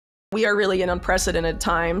We are really in unprecedented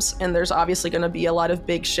times, and there's obviously going to be a lot of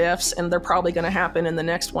big shifts, and they're probably going to happen in the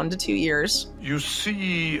next 1 to 2 years. You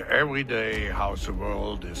see every day how the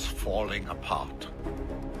world is falling apart.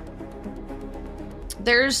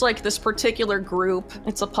 There's like this particular group,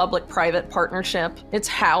 it's a public-private partnership. It's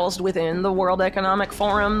housed within the World Economic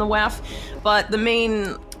Forum, the WEF, but the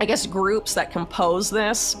main, I guess, groups that compose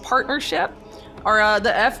this partnership are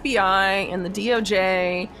the FBI and the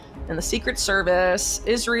DOJ, and the Secret Service,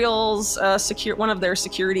 Israel's one of their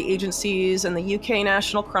security agencies, and the UK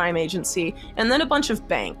National Crime Agency, and then a bunch of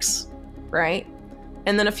banks, right?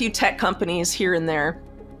 And then a few tech companies here and there.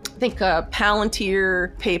 I think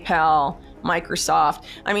Palantir, PayPal, Microsoft.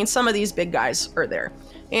 I mean, some of these big guys are there.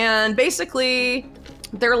 And basically,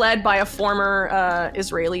 they're led by a former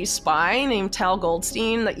Israeli spy named Tal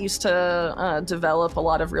Goldstein that used to develop a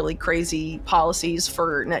lot of really crazy policies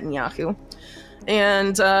for Netanyahu.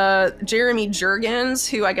 And Jeremy Jurgens,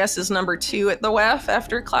 who I guess is number 2 at the WEF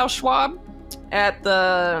after Klaus Schwab, at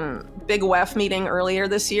the big WEF meeting earlier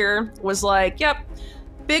this year, was like, yep,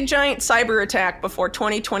 big giant cyber attack before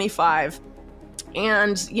 2025.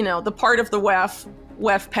 And, you know, the part of the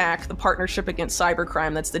WEF PAC, the Partnership Against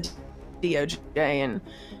Cybercrime, that's the DOJ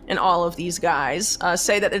and all of these guys,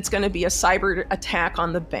 say that it's going to be a cyber attack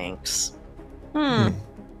on the banks.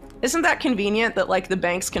 Isn't that convenient that, like, the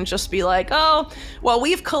banks can just be like, oh, well,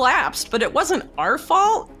 we've collapsed, but it wasn't our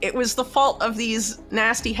fault. It was the fault of these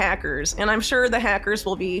nasty hackers. And I'm sure the hackers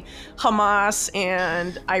will be Hamas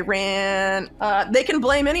and Iran. They can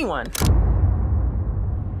blame anyone.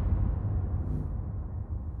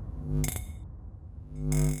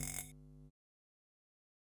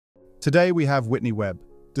 Today we have Whitney Webb,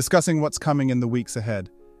 discussing what's coming in the weeks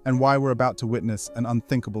ahead and why we're about to witness an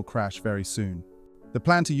unthinkable crash very soon. The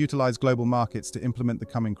plan to utilize global markets to implement the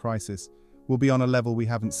coming crisis will be on a level we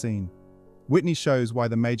haven't seen. Whitney shows why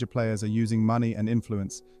the major players are using money and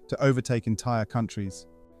influence to overtake entire countries.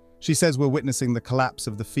 She says we're witnessing the collapse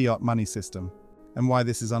of the fiat money system and why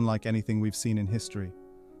this is unlike anything we've seen in history.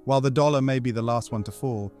 While the dollar may be the last one to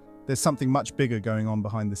fall, there's something much bigger going on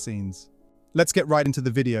behind the scenes. Let's get right into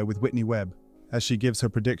the video with Whitney Webb as she gives her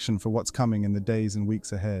prediction for what's coming in the days and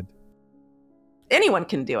weeks ahead. Anyone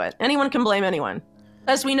can do it. Anyone can blame anyone.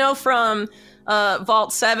 As we know from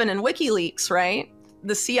Vault 7 and WikiLeaks, right?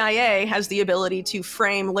 The CIA has the ability to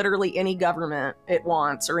frame literally any government it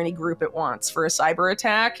wants or any group it wants for a cyber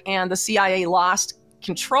attack, and the CIA lost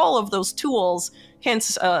control of those tools,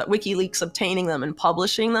 hence WikiLeaks obtaining them and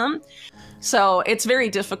publishing them. So it's very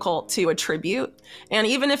difficult to attribute. And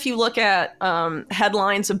even if you look at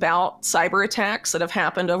headlines about cyber attacks that have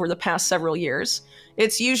happened over the past several years,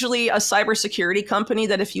 it's usually a cybersecurity company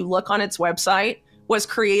that, if you look on its website, was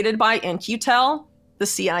created by In-Q-Tel, the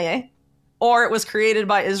CIA, or it was created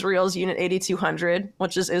by Israel's Unit 8200,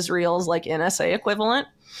 which is Israel's like NSA equivalent.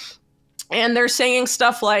 And they're saying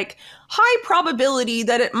stuff like, high probability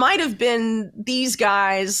that it might have been these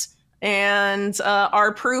guys, and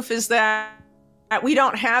our proof is that we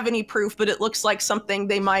don't have any proof, but it looks like something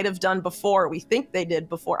they might have done before. We think they did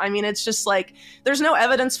before. I mean, it's just like, there's no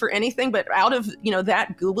evidence for anything, but out of, you know,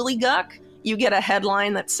 that gobbledygook, you get a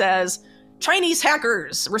headline that says, Chinese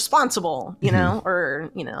hackers responsible, you know, or,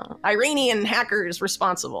 you know, Iranian hackers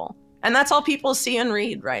responsible. And that's all people see and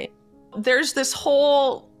read, right? There's this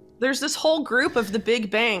whole group of the big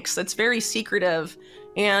banks that's very secretive,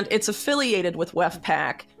 and it's affiliated with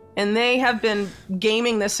WEFPAC, and they have been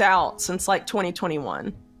gaming this out since like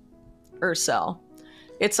 2021 or so.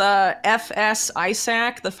 It's a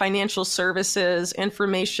FS-ISAC, the Financial Services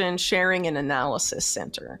Information Sharing and Analysis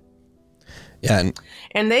Center. Yeah,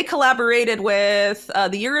 and they collaborated with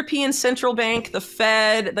the European Central Bank, the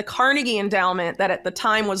Fed, the Carnegie Endowment, that at the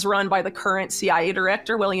time was run by the current CIA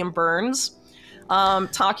director, William Burns,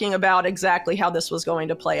 talking about exactly how this was going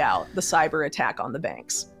to play out, the cyber attack on the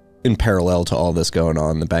banks. In parallel to all this going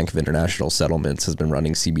on, the Bank of International Settlements has been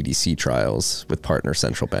running CBDC trials with partner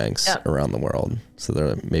central banks around the world.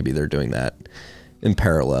 So maybe they're doing that in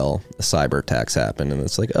parallel. A cyber attacks happen, and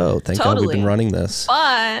it's like, oh, thank God we've been running this.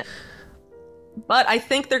 But I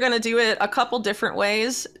think they're going to do it a couple different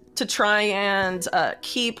ways to try and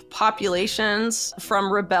keep populations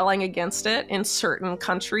from rebelling against it in certain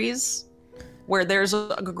countries where there's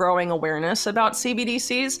a growing awareness about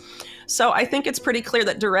CBDCs. So I think it's pretty clear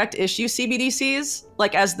that direct issue CBDCs,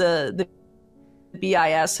 like as the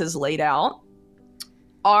BIS has laid out,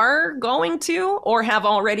 are going to or have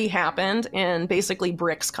already happened in basically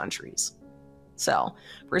BRICS countries. So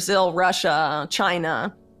Brazil, Russia,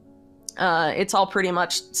 China, it's all pretty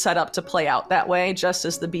much set up to play out that way, just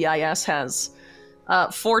as the BIS has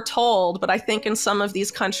foretold. But I think in some of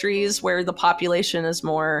these countries where the population is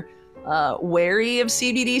more wary of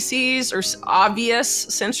CBDCs or obvious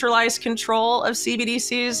centralized control of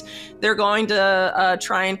CBDCs. They're going to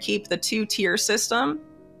try and keep the two-tier system,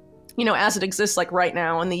 you know, as it exists like right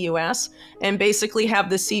now in the US, and basically have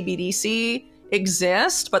the CBDC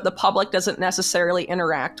exist, but the public doesn't necessarily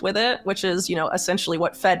interact with it, which is, you know, essentially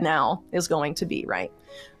what FedNow is going to be, right?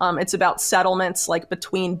 It's about settlements like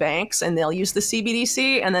between banks, and they'll use the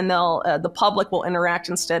CBDC, and then the public will interact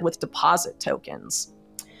instead with deposit tokens.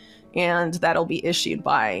 And that'll be issued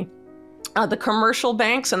by the commercial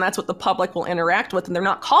banks, and that's what the public will interact with. And they're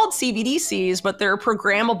not called CBDCs, but they're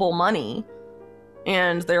programmable money,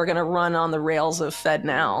 and they're going to run on the rails of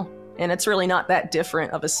FedNow. And it's really not that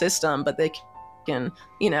different of a system, but they can,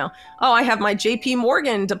 you know, oh, I have my JP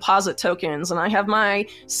Morgan deposit tokens, and I have my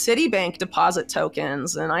Citibank deposit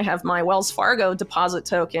tokens, and I have my Wells Fargo deposit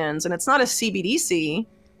tokens, and it's not a CBDC,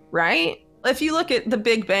 right? If you look at the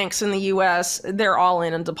big banks in the US, they're all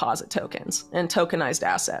in on deposit tokens and tokenized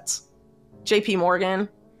assets. JP Morgan,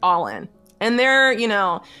 all in. And they're, you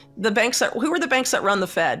know, the banks that, who are the banks that run the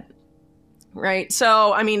Fed? Right.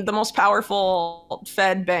 So, I mean, the most powerful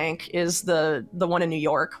Fed bank is the one in New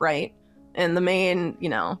York, right? And the main, you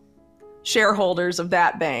know, shareholders of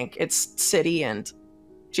that bank, it's Citi and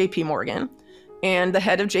JP Morgan. And the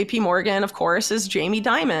head of JP Morgan, of course, is Jamie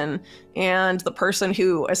Dimon. And the person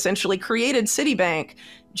who essentially created Citibank,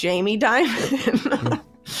 Jamie Dimon.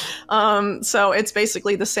 So it's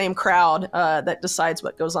basically the same crowd that decides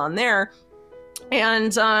what goes on there.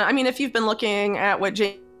 And I mean, if you've been looking at what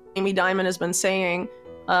Jamie Dimon has been saying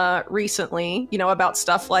recently, you know, about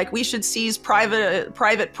stuff like we should seize private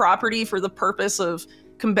property for the purpose of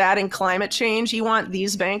combating climate change. You want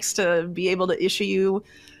these banks to be able to issue you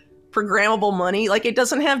programmable money. Like, it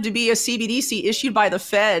doesn't have to be a CBDC issued by the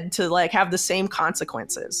Fed to like have the same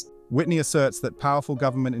consequences. Whitney asserts that powerful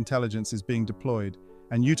government intelligence is being deployed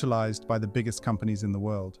and utilized by the biggest companies in the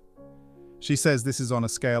world. She says this is on a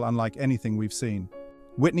scale unlike anything we've seen.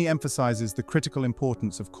 Whitney emphasizes the critical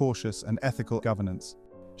importance of cautious and ethical governance.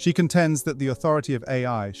 She contends that the authority of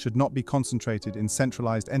AI should not be concentrated in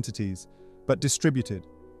centralized entities, but distributed,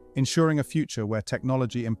 ensuring a future where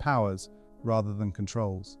technology empowers rather than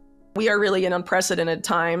controls. We are really in unprecedented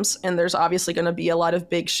times, and there's obviously going to be a lot of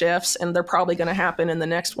big shifts, and they're probably going to happen in the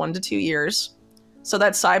next 1 to 2 years. So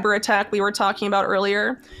that cyber attack we were talking about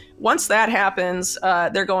earlier, once that happens,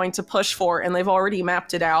 they're going to push for, and they've already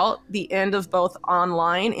mapped it out, the end of both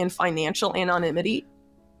online and financial anonymity.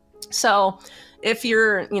 So if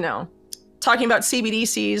you're, you know, talking about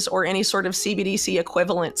CBDCs or any sort of CBDC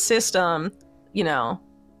equivalent system, you know,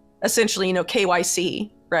 essentially, you know, KYC,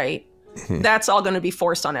 right? That's all going to be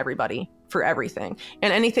forced on everybody for everything.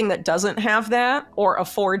 And anything that doesn't have that or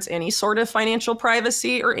affords any sort of financial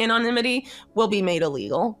privacy or anonymity will be made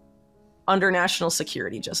illegal under national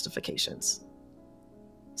security justifications.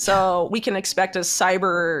 So we can expect a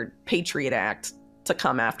Cyber Patriot Act to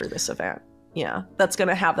come after this event. Yeah, that's going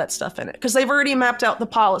to have that stuff in it because they've already mapped out the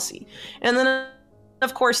policy. And then,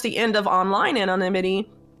 of course, the end of online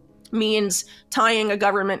anonymity means tying a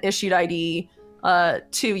government issued ID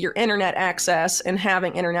to your internet access, and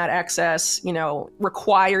having internet access, you know,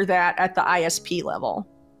 require that at the ISP level.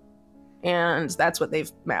 And that's what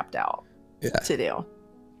they've mapped out to do.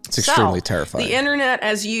 It's extremely terrifying. The internet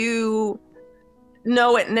as you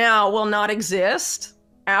know it now will not exist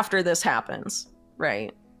after this happens,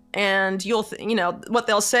 right? And you'll, you know, what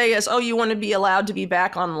they'll say is, oh, you want to be allowed to be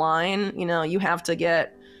back online, you know, you have to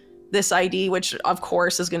get this ID, which of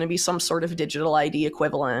course is going to be some sort of digital ID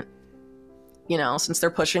equivalent. You know, since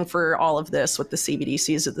they're pushing for all of this with the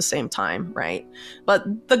CBDCs at the same time, right?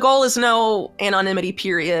 But the goal is no anonymity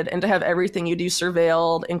period, and to have everything you do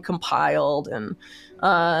surveilled and compiled, and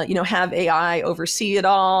you know, have AI oversee it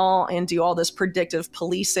all and do all this predictive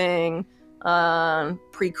policing,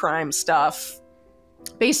 pre-crime stuff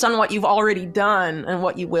based on what you've already done and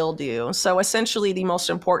what you will do. So essentially, the most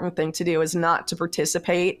important thing to do is not to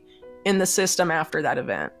participate in the system after that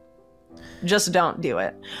event. Just don't do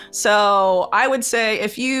it. So I would say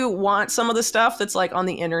if you want some of the stuff that's like on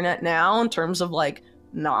the internet now in terms of like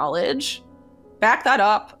knowledge, back that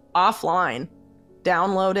up offline,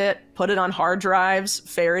 download it, put it on hard drives,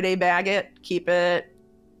 Faraday bag it, keep it,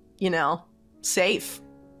 you know, safe.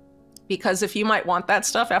 Because if you might want that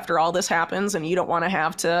stuff after all this happens and you don't want to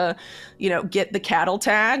have to, you know, get the cattle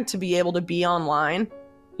tag to be able to be online,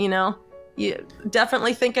 you know, you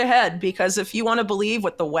definitely think ahead, because if you want to believe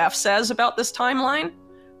what the WEF says about this timeline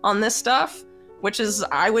on this stuff, which is,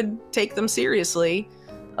 I would take them seriously,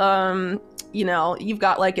 you know, you've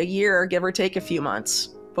got like a year, give or take a few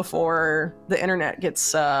months, before the internet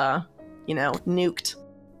gets, you know, nuked.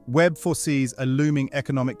 Webb foresees a looming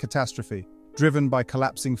economic catastrophe, driven by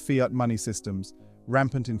collapsing fiat money systems,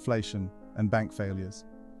 rampant inflation, and bank failures.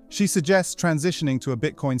 She suggests transitioning to a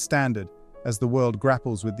Bitcoin standard as the world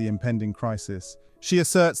grapples with the impending crisis. She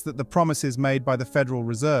asserts that the promises made by the Federal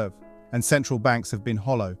Reserve and central banks have been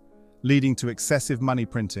hollow, leading to excessive money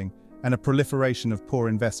printing and a proliferation of poor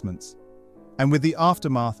investments. And with the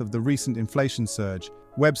aftermath of the recent inflation surge,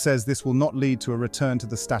 Webb says this will not lead to a return to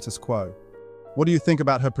the status quo. What do you think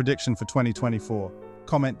about her prediction for 2024?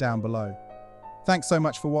 Comment down below. Thanks so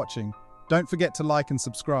much for watching. Don't forget to like and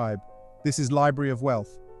subscribe. This is Library of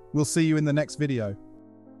Wealth. We'll see you in the next video.